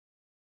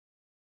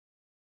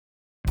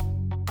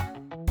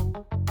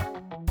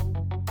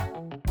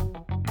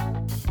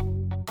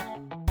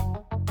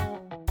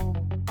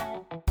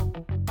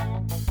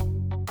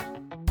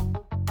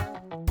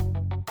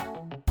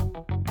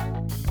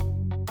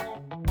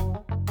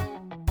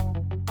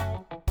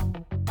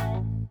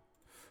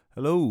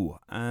Hello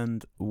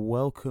and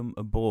welcome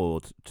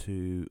aboard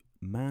to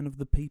Man of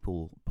the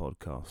People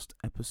podcast,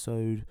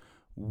 episode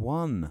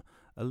 1.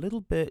 A little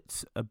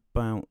bit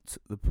about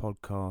the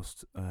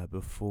podcast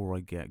before I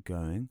get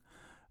going.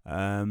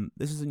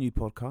 This is a new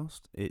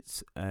podcast.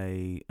 It's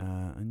a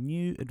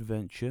new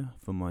adventure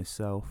for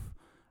myself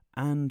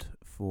and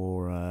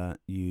for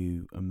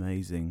you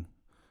amazing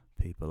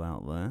people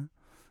out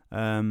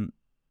there.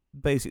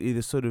 Basically,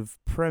 the sort of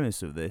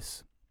premise of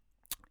this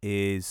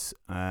is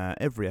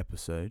every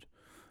episode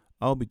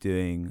I'll be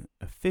doing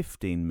a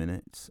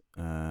 15-minute,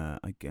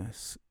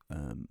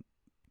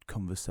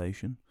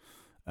 conversation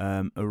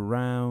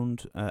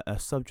around a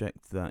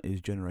subject that is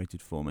generated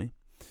for me.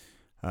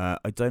 I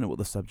don't know what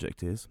the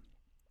subject is,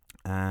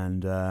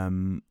 and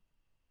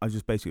I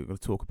just basically got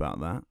to talk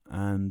about that.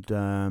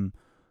 And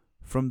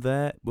from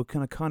there, we'll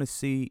kind of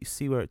see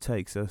where it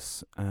takes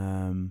us.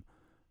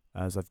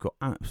 As I've got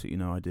absolutely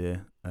no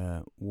idea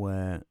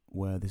where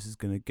this is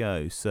going to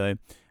go. So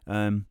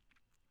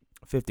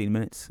 15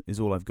 minutes is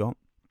all I've got.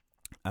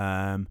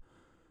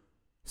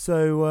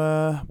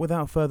 So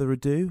without further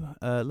ado,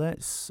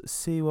 let's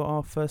see what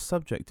our first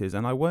subject is.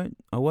 And I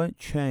won't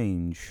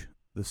change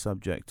the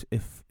subject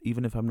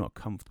even if I'm not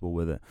comfortable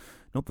with it.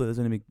 Not that there's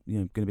going to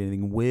be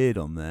anything weird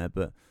on there,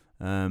 but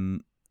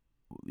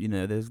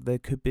there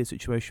could be a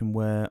situation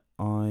where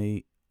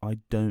I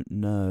don't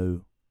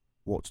know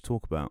what to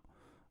talk about.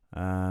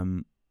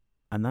 And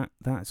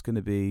that's going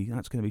to be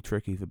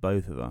tricky for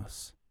both of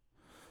us.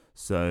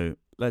 So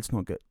let's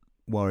not get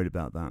worried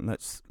about that.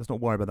 Let's not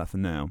worry about that for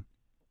now.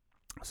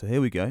 So here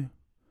we go. I'm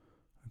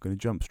going to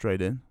jump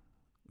straight in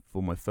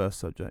for my first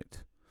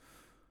subject.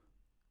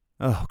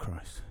 Oh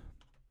Christ!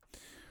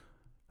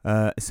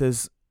 It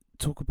says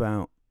talk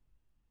about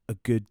a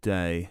good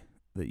day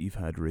that you've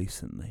had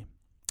recently.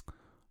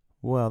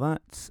 Well,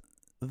 that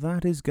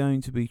is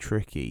going to be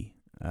tricky.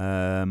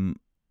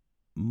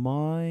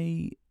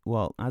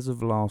 As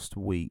of last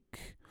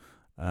week,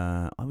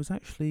 I was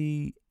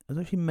actually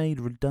made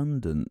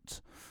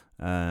redundant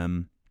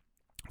from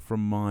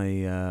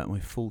my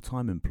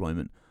full-time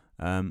employment,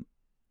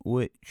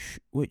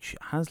 which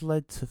has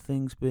led to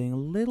things being a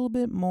little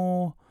bit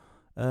more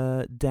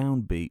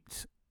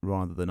downbeat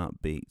rather than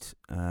upbeat,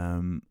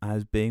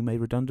 as being made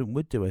redundant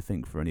would do, I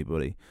think, for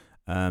anybody.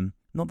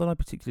 Not that I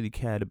particularly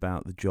cared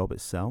about the job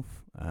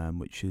itself,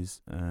 which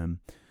is,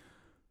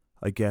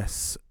 I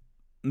guess,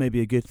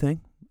 maybe a good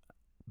thing.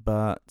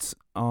 But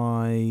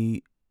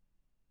I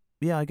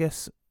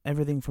guess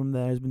everything from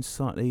there has been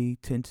slightly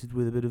tinted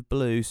with a bit of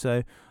blue.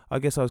 So I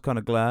guess I was kind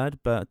of glad.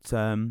 But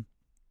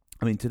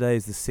today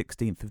is the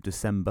 16th of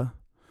December,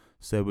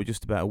 so we're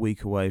just about a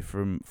week away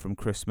from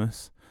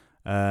Christmas.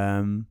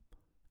 And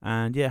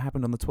yeah, it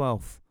happened on the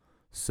 12th.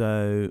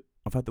 So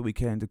I've had the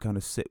weekend to kind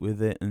of sit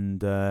with it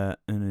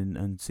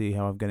and see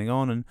how I'm getting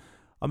on. And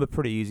I'm a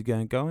pretty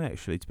easygoing guy,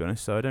 actually, to be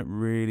honest. So I don't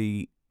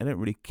really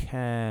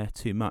care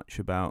too much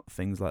about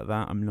things like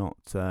that.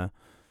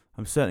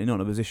 I'm certainly not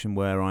in a position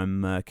where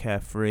I'm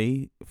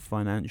carefree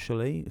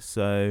financially,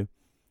 so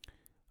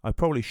I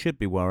probably should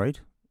be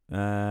worried.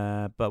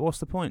 But what's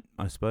the point?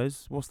 I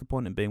suppose. What's the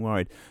point in being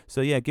worried?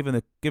 So yeah, given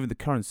the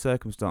current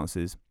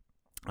circumstances,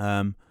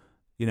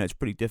 it's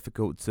pretty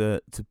difficult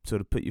to sort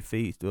of put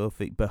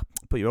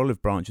your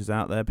olive branches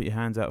out there, put your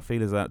hands out,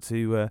 feelers out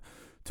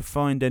to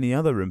find any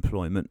other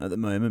employment at the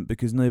moment,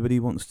 because nobody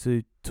wants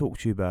to talk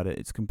to you about it.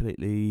 It's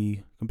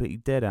completely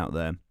dead out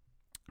there.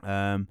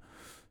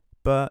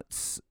 But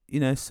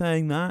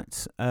saying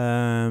that,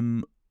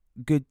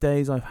 good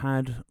days I've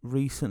had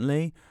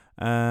recently.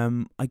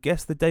 I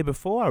guess the day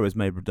before I was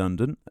made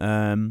redundant,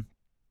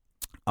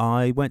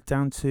 I went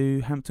down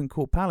to Hampton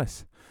Court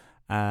Palace.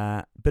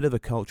 Bit of a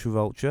culture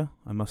vulture,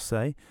 I must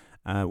say.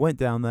 Went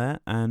down there,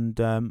 and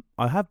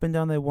I have been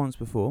down there once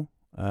before,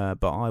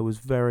 but I was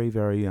very,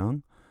 very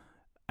young.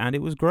 And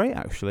it was great,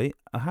 actually.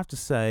 I have to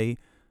say,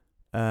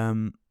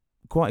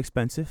 quite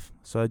expensive.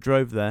 So I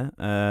drove there,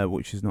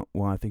 which is not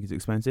why I think it's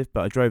expensive,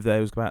 but I drove there.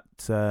 It was about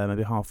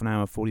maybe half an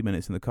hour, 40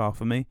 minutes in the car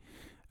for me.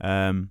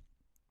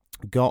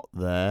 Got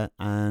there,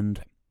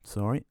 and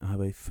sorry, I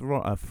have a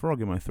frog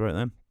in my throat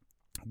then.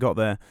 Got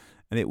there,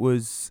 and it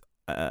was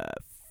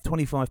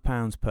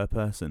 £25 per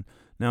person.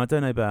 Now, I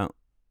don't know about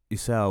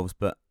yourselves,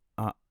 but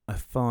I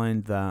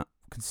find that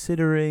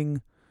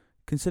considering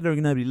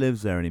nobody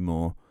lives there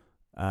anymore,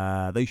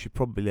 they should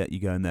probably let you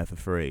go in there for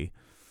free.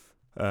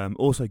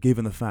 Also,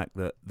 given the fact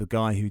that the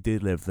guy who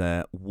did live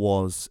there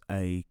was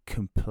a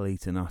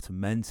complete and utter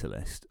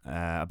mentalist,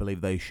 I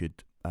believe they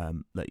should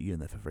let you in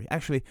there for free.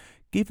 Actually,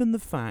 given the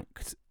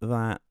fact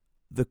that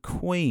the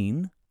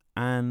Queen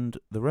and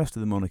the rest of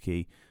the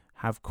monarchy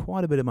have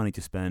quite a bit of money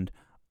to spend,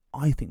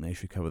 I think they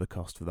should cover the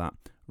cost for that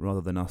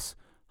rather than us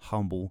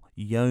humble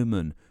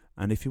yeomen.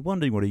 And if you're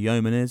wondering what a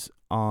yeoman is,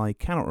 I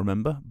cannot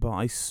remember, but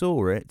I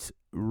saw it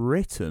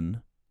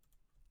written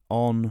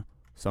on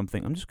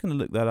something. I'm just going to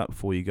look that up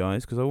for you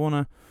guys because I want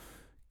to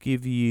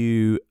give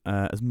you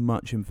as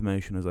much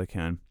information as I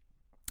can.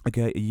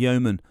 Okay, a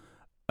yeoman.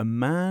 A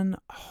man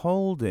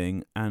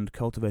holding and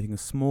cultivating a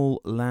small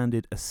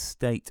landed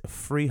estate, a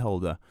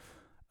freeholder.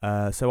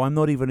 So I'm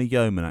not even a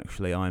yeoman,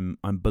 actually. I'm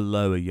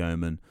below a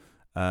yeoman.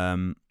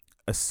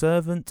 A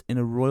servant in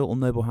a royal or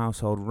noble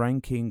household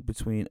ranking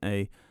between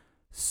a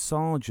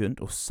sergeant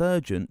or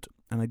sergeant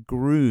and a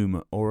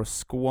groom or a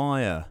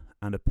squire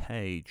and a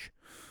page.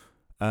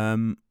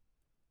 I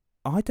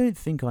don't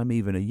think I'm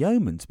even a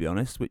yeoman, to be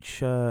honest,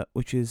 which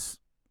is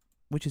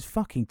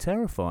fucking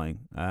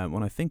terrifying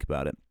when I think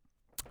about it.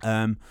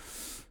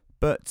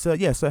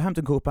 So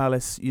Hampton Court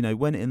Palace,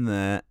 went in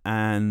there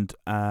and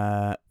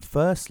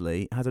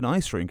firstly had an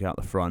ice rink out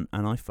the front,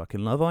 and I fucking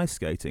love ice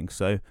skating.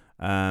 So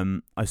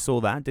I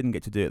saw that, didn't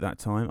get to do it that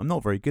time. I'm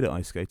not very good at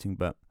ice skating,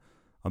 but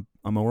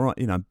I'm alright.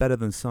 I'm better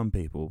than some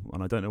people,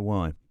 and I don't know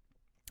why.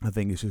 I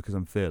think it's just because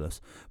I'm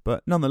fearless.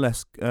 But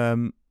nonetheless,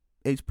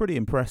 it's pretty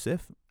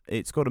impressive.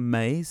 It's got a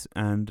maze,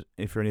 and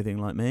if you're anything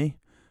like me,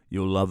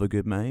 you'll love a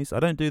good maze. I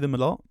don't do them a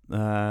lot.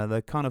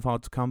 They're kind of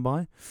hard to come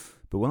by.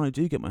 But when I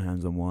do get my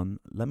hands on one,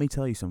 let me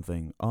tell you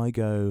something. I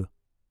go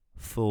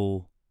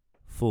full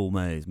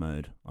maze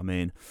mode. I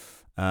mean,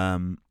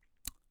 to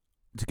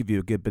give you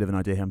a good bit of an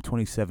idea here, I'm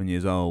 27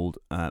 years old,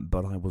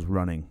 but I was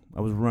running.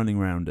 I was running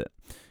around it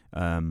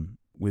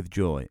with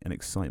joy and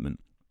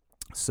excitement.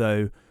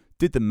 So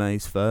did the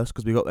maze first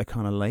because we got there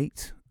kind of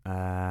late.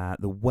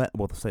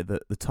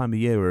 The time of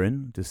year we're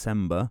in,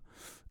 December,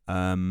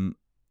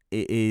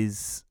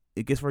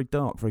 it gets very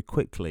dark very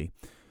quickly.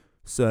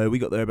 So we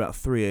got there about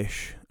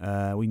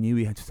 3ish. We knew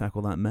we had to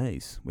tackle that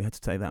maze. We had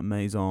to take that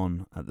maze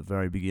on at the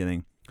very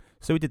beginning.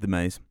 So we did the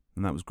maze,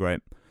 and that was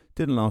great.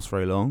 Didn't last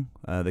very long.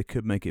 They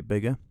could make it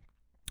bigger,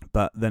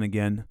 but then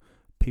again,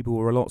 people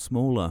were a lot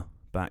smaller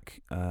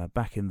back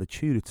in the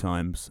Tudor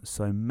times.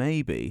 So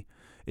maybe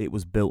it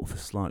was built for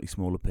slightly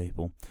smaller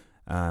people.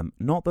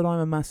 Not that I'm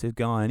a massive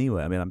guy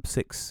anyway. I mean, I'm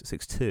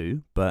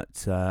 6'2", but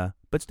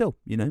still,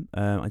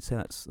 I'd say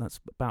that's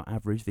about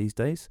average these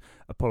days.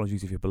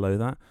 Apologies if you're below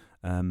that.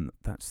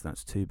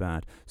 That's too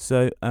bad.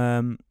 So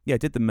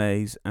did the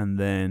maze and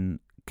then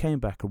came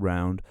back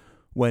around,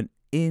 went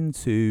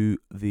into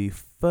the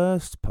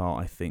first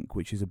part, I think,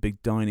 which is a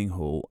big dining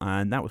hall,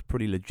 and that was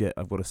pretty legit,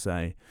 I've got to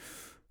say.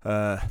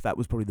 That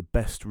was probably the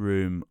best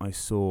room I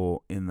saw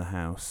in the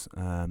house.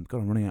 God,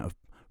 I'm running out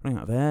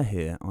of air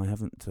here. I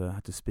haven't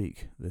had to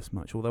speak this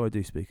much, although I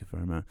do speak a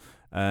fair amount.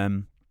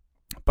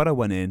 But I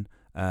went in,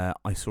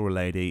 I saw a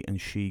lady,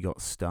 and she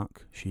got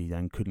stuck. She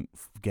then couldn't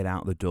get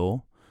out the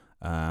door.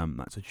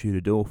 That's a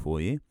Tudor door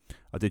for you.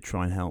 I did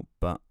try and help,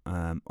 but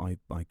I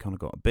kind of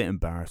got a bit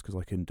embarrassed because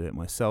I couldn't do it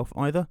myself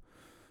either.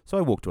 So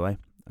I walked away,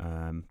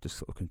 just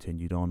sort of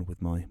continued on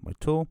with my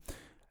tour.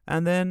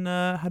 And then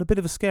had a bit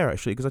of a scare,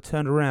 actually, because I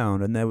turned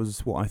around and there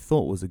was what I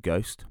thought was a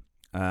ghost.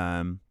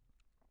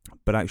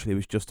 But actually it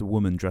was just a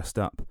woman dressed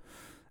up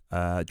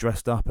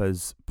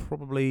as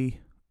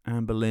probably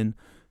Anne Boleyn.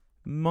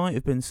 Might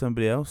have been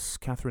somebody else,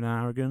 Catherine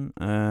Aragon.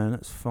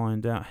 Let's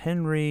find out.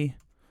 Henry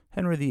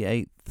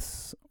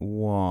VIII's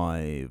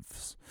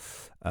wives.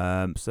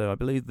 So I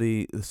believe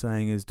the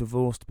saying is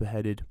divorced,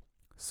 beheaded,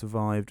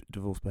 survived,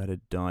 divorced,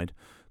 beheaded, died.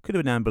 Could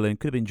have been Anne Boleyn,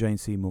 could have been Jane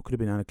Seymour, could have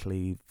been Anna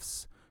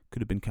Cleves,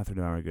 could have been Catherine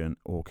Aragon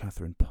or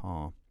Catherine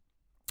Parr.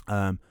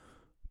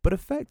 But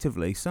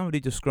effectively, somebody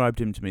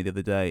described him to me the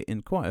other day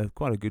in quite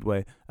a good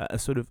way, a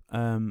sort of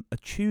a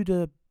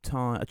Tudor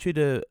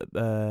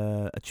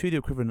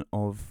equivalent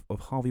of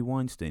Harvey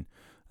Weinstein.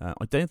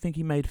 I don't think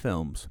he made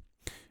films.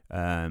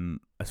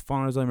 As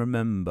far as I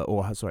remember,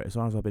 as far as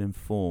I've been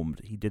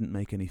informed, he didn't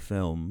make any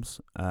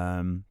films.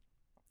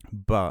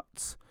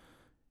 But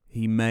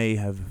he may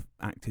have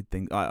acted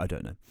things. I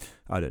don't know.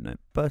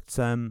 But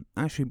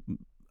actually,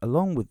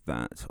 along with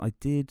that, I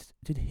did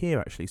hear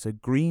actually. So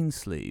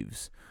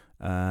Greensleeves,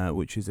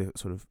 which is a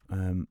sort of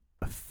a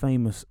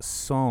famous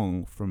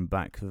song from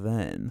back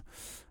then.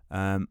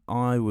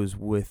 I was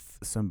with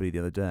somebody the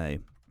other day,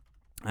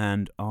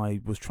 and I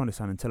was trying to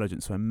sound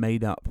intelligent, so I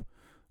made up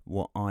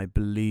what I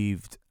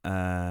believed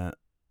to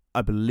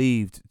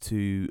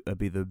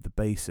be the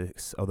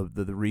basics or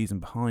the reason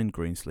behind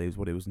Greensleeves,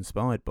 what it was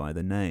inspired by,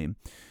 the name.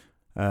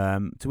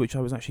 To which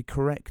I was actually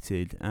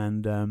corrected,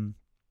 and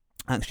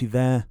actually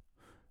their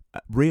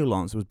real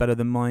answer was better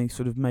than my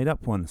sort of made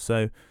up one.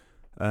 So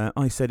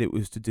I said it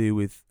was to do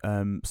with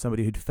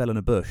somebody who'd fell in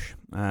a bush,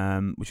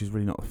 which is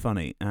really not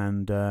funny.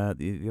 And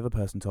the other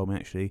person told me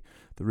actually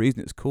the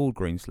reason it's called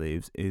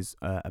Greensleeves is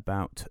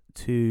about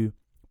two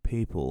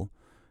people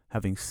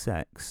having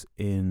sex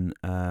in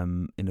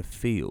a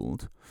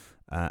field,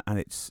 and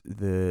it's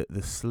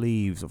the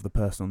sleeves of the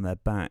person on their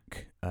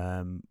back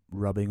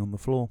rubbing on the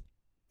floor.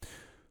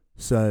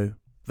 So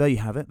there you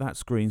have it.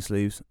 That's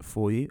Greensleeves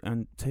for you.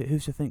 And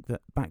who's to think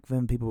that back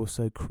then people were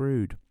so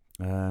crude?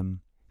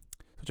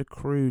 Such a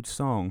crude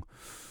song.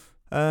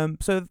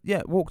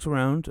 Walked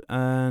around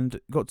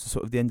and got to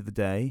sort of the end of the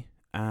day.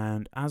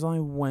 And as I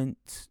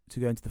went to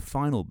go into the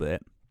final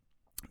bit,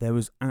 there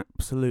was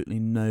absolutely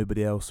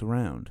nobody else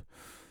around.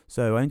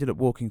 So I ended up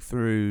walking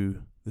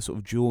through the sort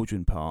of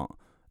Georgian part,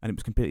 and it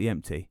was completely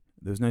empty.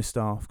 There was no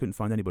staff, couldn't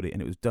find anybody,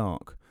 and it was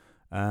dark.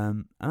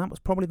 And that was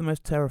probably the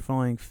most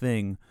terrifying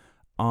thing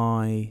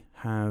I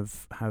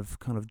have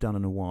kind of done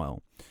in a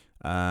while.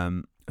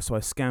 so I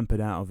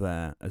scampered out of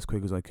there as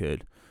quick as I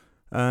could.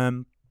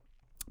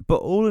 But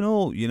all in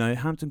all,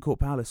 Hampton Court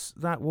Palace,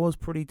 that was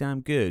pretty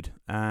damn good.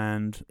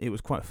 And it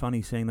was quite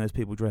funny seeing those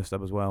people dressed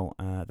up as well.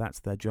 That's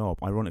their job.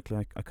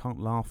 Ironically, I can't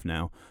laugh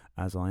now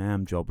as I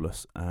am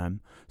jobless.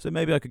 So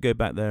maybe I could go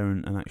back there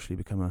and actually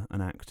become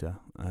an actor.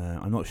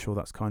 I'm not sure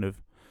that's kind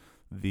of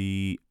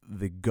the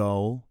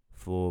goal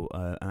for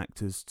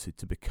actors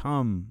to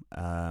become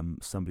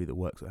somebody that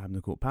works at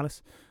Hampton Court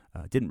Palace.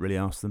 I didn't really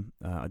ask them.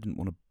 I didn't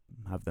want to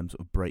have them sort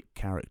of break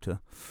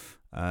character.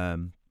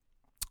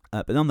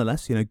 But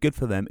nonetheless, good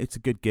for them. It's a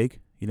good gig.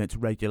 It's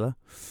regular,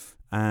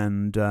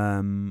 and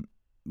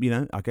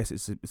I guess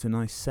it's a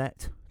nice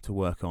set to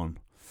work on.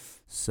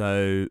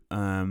 So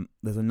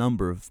there's a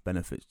number of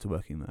benefits to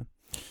working there.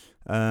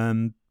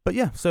 But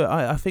yeah, so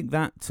I think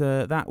that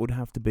that would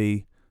have to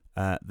be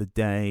the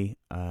day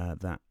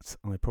that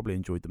I probably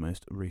enjoyed the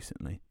most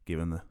recently,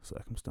 given the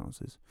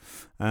circumstances.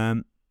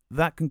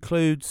 That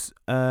concludes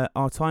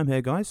our time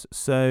here, guys.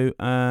 So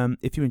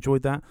if you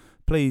enjoyed that,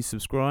 please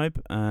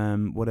subscribe,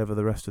 whatever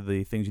the rest of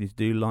the things you need to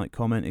do, like,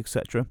 comment,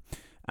 etc.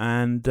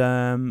 And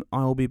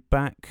I'll be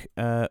back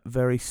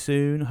very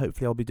soon.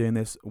 Hopefully I'll be doing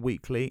this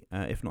weekly.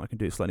 If not, I can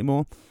do it slightly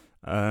more,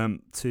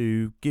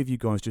 to give you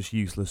guys just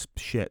useless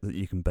shit that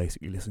you can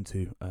basically listen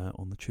to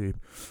on the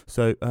tube.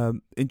 So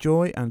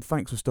enjoy, and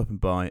thanks for stopping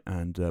by,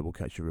 and we'll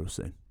catch you real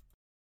soon.